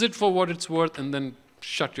use it for what it's worth, and then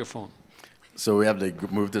shut your phone. So we have to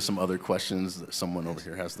move to some other questions. Someone over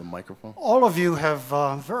here has the microphone. All of you have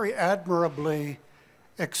very admirably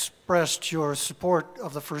expressed your support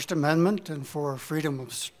of the First Amendment and for freedom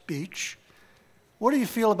of speech. What do you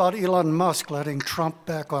feel about Elon Musk letting Trump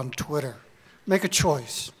back on Twitter? Make a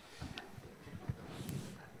choice.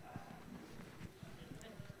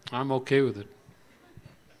 I'm okay with it.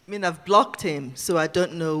 I mean, I've blocked him, so I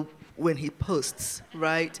don't know when he posts,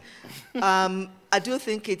 right? I do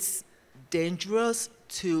think it's dangerous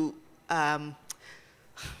to, I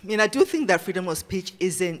do think that freedom of speech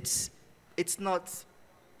it's not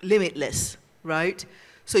limitless, right?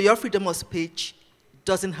 So your freedom of speech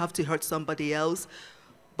doesn't have to hurt somebody else,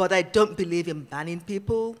 but I don't believe in banning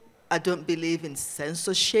people. I don't believe in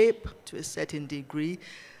censorship to a certain degree.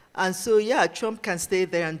 And so, yeah, Trump can stay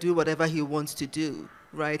there and do whatever he wants to do,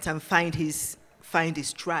 right, and find his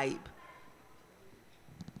tribe.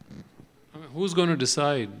 I mean, who's going to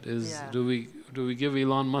decide? Do we give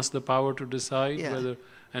Elon Musk the power to decide whether?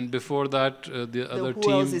 And before that, the other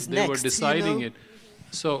team, they were deciding it.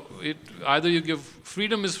 So either you give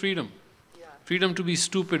freedom is freedom. Yeah. Freedom to be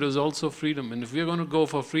stupid is also freedom. And if we're going to go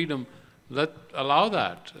for freedom, allow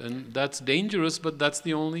that. And that's dangerous, but that's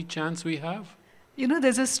the only chance we have.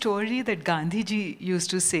 There's a story that Gandhiji used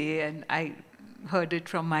to say, and I heard it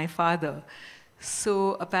from my father.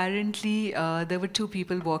 So apparently, there were two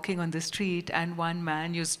people walking on the street, and one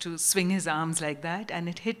man used to swing his arms like that, and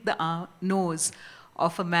it hit the nose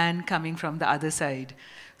of a man coming from the other side.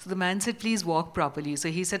 So the man said, please walk properly. So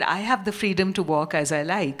he said, I have the freedom to walk as I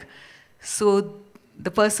like. So the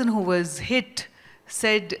person who was hit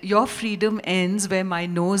said, your freedom ends where my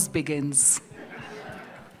nose begins.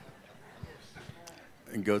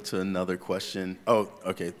 And go to another question. Oh,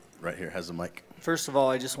 okay, right here has the mic. First of all,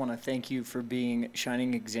 I just want to thank you for being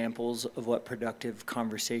shining examples of what productive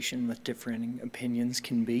conversation with differing opinions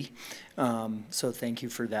can be. So thank you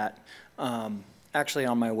for that. Actually,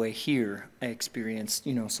 on my way here, I experienced,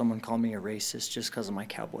 someone called me a racist just because of my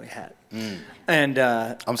cowboy hat. And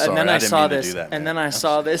I'm sorry, and then I saw didn't mean this, to do that, and man. then I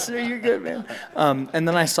saw this. You're good, man. And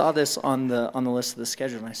then I saw this on the list of the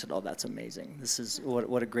schedule, and I said, "Oh, that's amazing. This is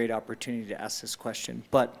what a great opportunity to ask this question."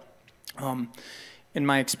 But in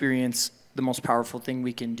my experience, the most powerful thing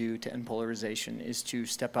we can do to end polarization is to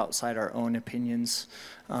step outside our own opinions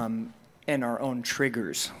and our own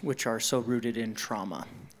triggers, which are so rooted in trauma.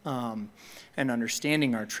 And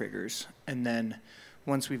understanding our triggers, and then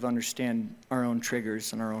once we've understand our own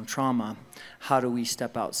triggers and our own trauma, how do we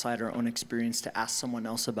step outside our own experience to ask someone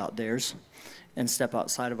else about theirs and step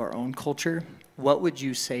outside of our own culture? What would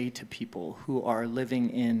you say to people who are living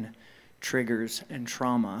in triggers and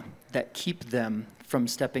trauma that keep them from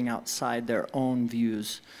stepping outside their own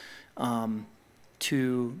views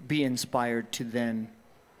to be inspired to then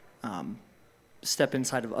step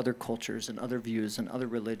inside of other cultures and other views and other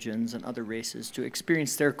religions and other races to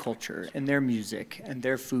experience their culture and their music and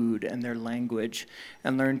their food and their language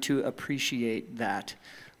and learn to appreciate that,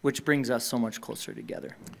 which brings us so much closer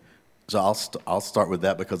together? So I'll start with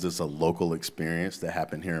that because it's a local experience that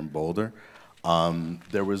happened here in Boulder.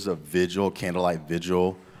 There was a vigil, candlelight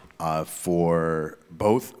vigil, for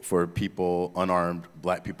people, unarmed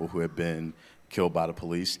black people who had been killed by the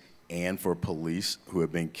police, and for police who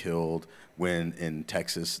had been killed when in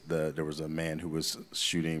Texas there was a man who was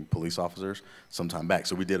shooting police officers some time back.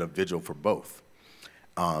 So we did a vigil for both.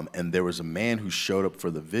 And there was a man who showed up for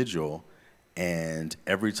the vigil, and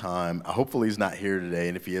every time, hopefully he's not here today,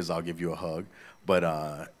 and if he is, I'll give you a hug, but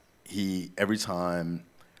every time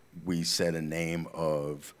we said a name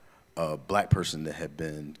of a black person that had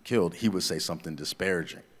been killed, he would say something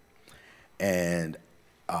disparaging. And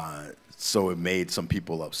so it made some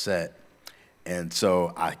people upset. And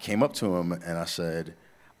so I came up to him and I said,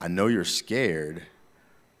 I know you're scared,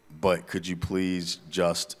 but could you please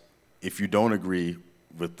just, if you don't agree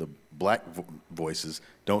with the black voices,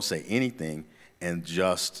 don't say anything and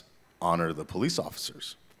just honor the police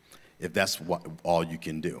officers, if that's all you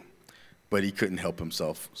can do. But he couldn't help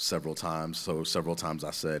himself several times. So several times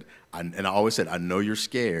I said, and I always said, I know you're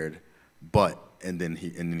scared, but, and then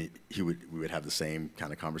we would have the same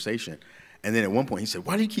kind of conversation. And then at one point he said,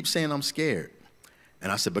 why do you keep saying I'm scared?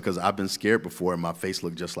 And I said, because I've been scared before and my face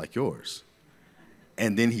looked just like yours.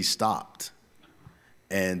 And then he stopped.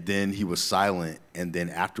 And then he was silent. And then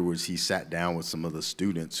afterwards he sat down with some of the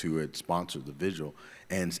students who had sponsored the vigil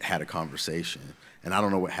and had a conversation. And I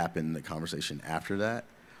don't know what happened in the conversation after that,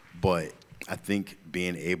 but I think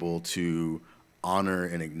being able to honor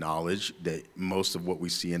and acknowledge that most of what we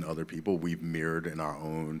see in other people, we've mirrored in our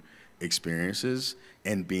own experiences,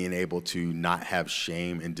 and being able to not have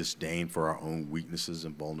shame and disdain for our own weaknesses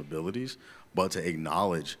and vulnerabilities, but to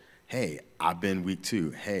acknowledge, hey, I've been weak too.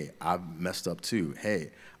 Hey, I've messed up too. Hey,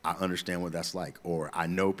 I understand what that's like. Or I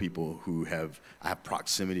know people who I have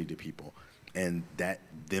proximity to people. And that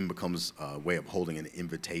then becomes a way of holding an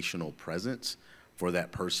invitational presence for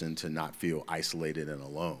that person to not feel isolated and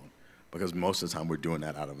alone. Because most of the time we're doing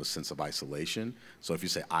that out of a sense of isolation. So if you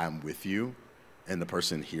say, I am with you, and the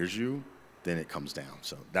person hears you, then it comes down.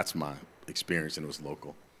 So that's my experience, and it was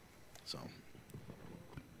local. So,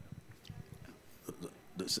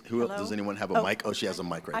 does anyone have a mic? Oh, she has a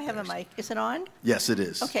mic right there. I have a mic. Is it on? Yes, it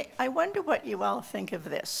is. Okay, I wonder what you all think of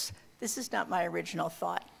this. This is not my original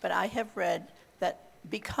thought, but I have read that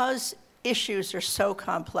because issues are so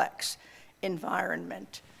complex,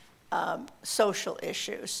 environment, social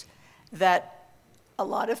issues, that a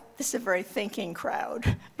lot of, this is a very thinking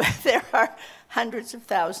crowd, but there are hundreds of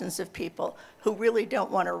thousands of people who really don't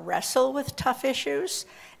want to wrestle with tough issues.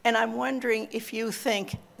 And I'm wondering if you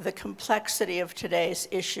think the complexity of today's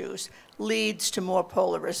issues leads to more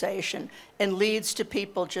polarization and leads to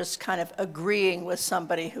people just kind of agreeing with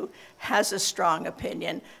somebody who has a strong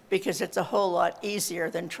opinion, because it's a whole lot easier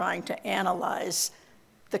than trying to analyze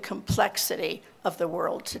the complexity of the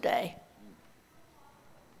world today.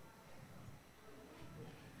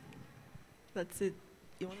 That's it.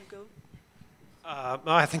 You want to go?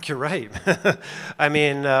 No, I think you're right. I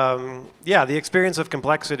mean, yeah, the experience of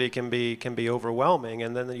complexity can be overwhelming,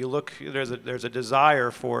 and then you look. There's a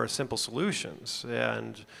desire for simple solutions,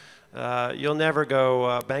 and you'll never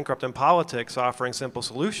go bankrupt in politics offering simple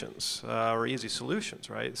solutions or easy solutions,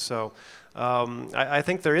 right? So. I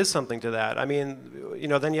think there is something to that. I mean, you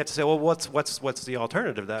know, then you have to say, well, what's the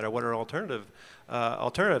alternative to that, or what are alternatives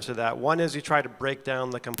to that? One is you try to break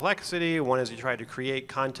down the complexity. One is you try to create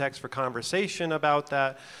context for conversation about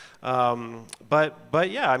that. But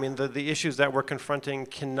yeah, I mean, the issues that we're confronting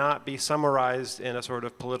cannot be summarized in a sort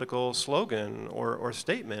of political slogan or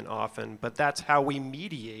statement often. But that's how we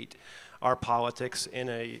mediate our politics in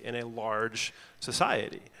a large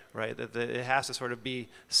society. Right, that it has to sort of be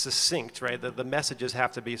succinct, right? The messages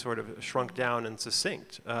have to be sort of shrunk down and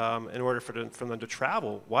succinct in order for them to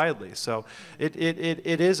travel widely. So it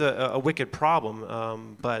is a wicked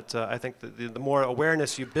problem, but I think that the more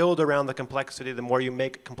awareness you build around the complexity, the more you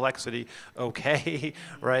make complexity okay,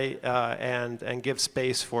 right? And give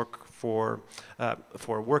space for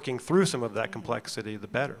working through some of that complexity, the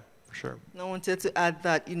better, for sure. I wanted to add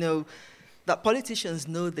that, you know, that politicians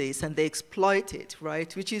know this and they exploit it,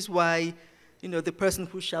 right? Which is why, you know, the person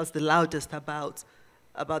who shouts the loudest about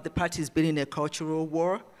the parties being in a cultural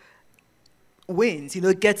war wins, you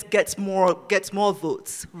know, gets more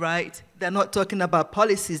votes, right? They're not talking about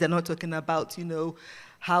policies, they're not talking about, you know,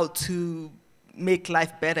 how to make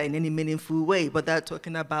life better in any meaningful way, but they're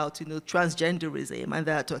talking about, you know, transgenderism, and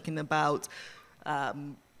they're talking about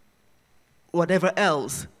whatever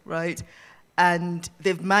else, right? And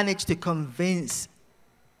they've managed to convince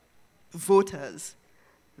voters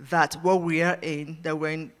that what we are in, that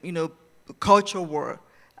we're in, you know, culture war,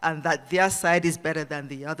 and that their side is better than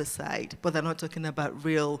the other side, but they're not talking about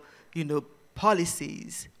real, you know,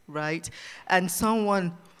 policies, right? And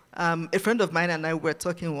someone, a friend of mine and I were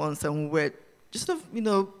talking once, and we were just, you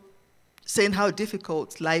know, saying how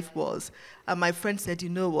difficult life was. And my friend said, you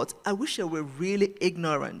know what, I wish I were really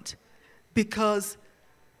ignorant, because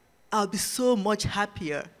I'll be so much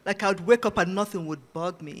happier. Like, I'd wake up and nothing would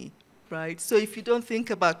bug me, right? So if you don't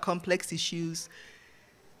think about complex issues,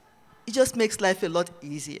 it just makes life a lot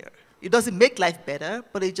easier. It doesn't make life better,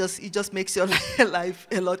 but it just makes your life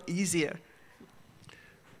a lot easier.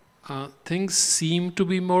 Things seem to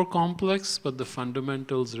be more complex, but the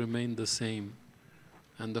fundamentals remain the same.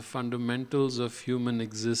 And the fundamentals of human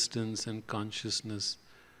existence and consciousness,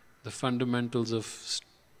 the fundamentals of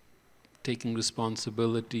taking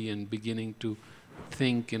responsibility and beginning to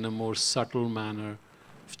think in a more subtle manner,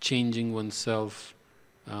 of changing oneself,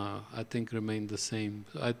 I think remain the same.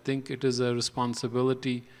 I think it is a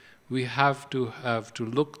responsibility We have to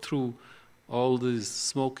look through all these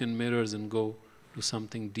smoke and mirrors and go to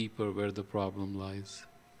something deeper where the problem lies.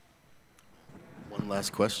 One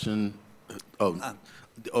last question.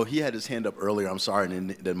 Oh, he had his hand up earlier. I'm sorry,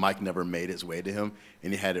 and the mic never made its way to him,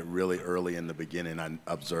 and he had it really early in the beginning. I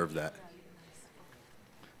observed that.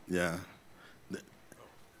 Yeah.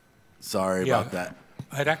 Sorry about that.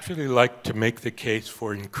 I'd actually like to make the case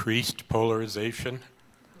for increased polarization.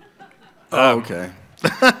 Oh, okay.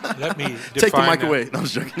 Let me take the mic that. away. No, I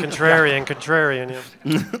was joking. Contrarian,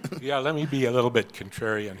 yeah. Yeah, let me be a little bit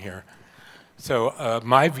contrarian here. So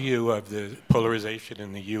my view of the polarization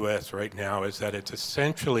in the U.S. right now is that it's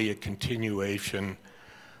essentially a continuation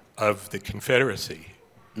of the Confederacy.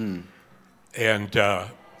 And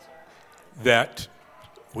that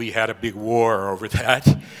we had a big war over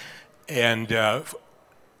that, and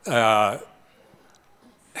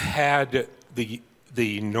had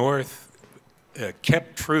the North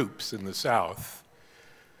kept troops in the South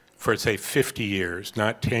for, say, 50 years,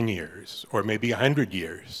 not 10 years, or maybe 100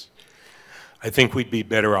 years, I think we'd be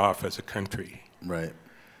better off as a country. Right.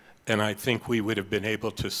 And I think we would have been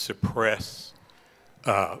able to suppress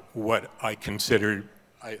what I consider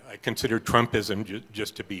Trumpism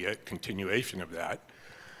just to be a continuation of that.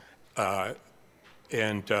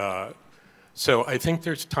 So I think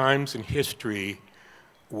there's times in history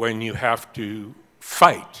when you have to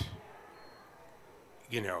fight,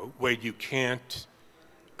 you know, where you can't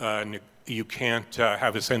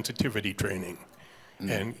have a sensitivity training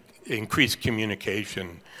and increase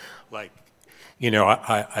communication. Like, you know,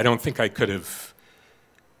 I don't think I could have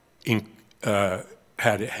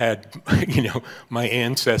had you know, my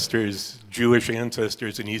ancestors, Jewish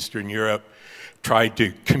ancestors in Eastern Europe, tried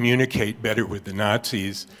to communicate better with the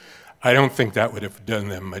Nazis. I don't think that would have done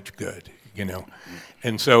them much good, you know.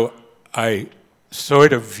 And so I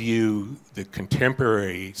sort of view the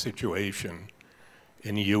contemporary situation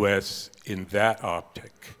in the U.S. in that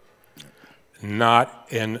optic. And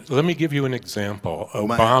let me give you an example.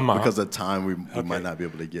 Obama, because of time, we might not be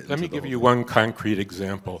able to get into Let me give you one concrete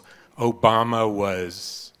example. Obama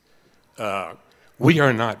was, we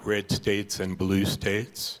are not red states and blue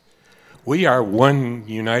states. We are one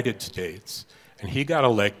United States. And he got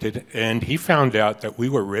elected, and he found out that we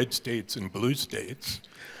were red states and blue states.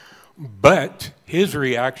 But his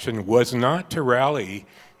reaction was not to rally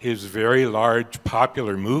his very large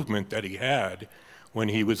popular movement that he had when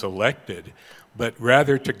he was elected, but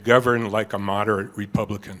rather to govern like a moderate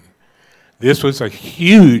Republican. This was a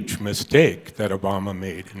huge mistake that Obama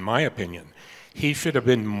made, in my opinion. He should have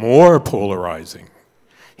been more polarizing.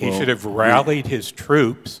 He should have rallied his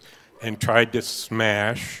troops and tried to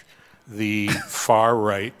smash the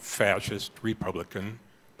far-right fascist Republican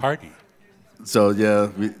Party. So, yeah,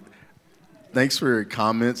 thanks for your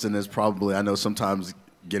comments, and there's probably, I know sometimes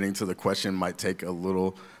getting to the question might take a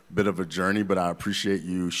little bit of a journey, but I appreciate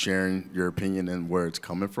you sharing your opinion and where it's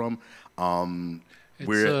coming from.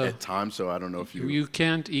 We're at time, so I don't know if you... You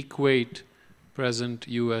can't equate present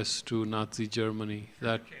U.S. to Nazi Germany.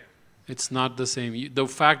 That it's not the same. The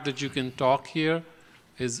fact that you can talk here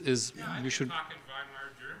is you should...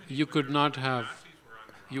 You could not have...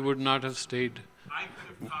 You would not have stayed... I could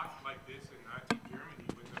have talked like this in Nazi Germany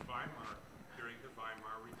during the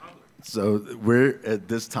Weimar Republic. So we're at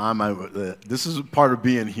this time, this is part of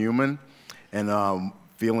being human, and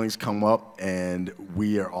feelings come up, and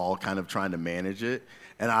we are all kind of trying to manage it.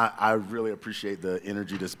 And I really appreciate the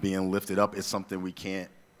energy that's being lifted up. It's something we can't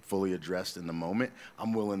fully address in the moment.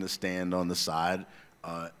 I'm willing to stand on the side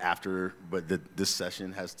after, but this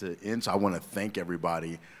session has to end. So I want to thank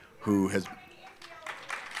everybody who has...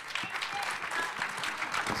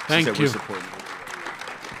 Thank you.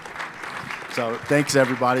 So thanks,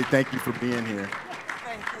 everybody. Thank you for being here.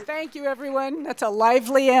 Thank you, everyone. That's a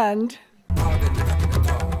lively end.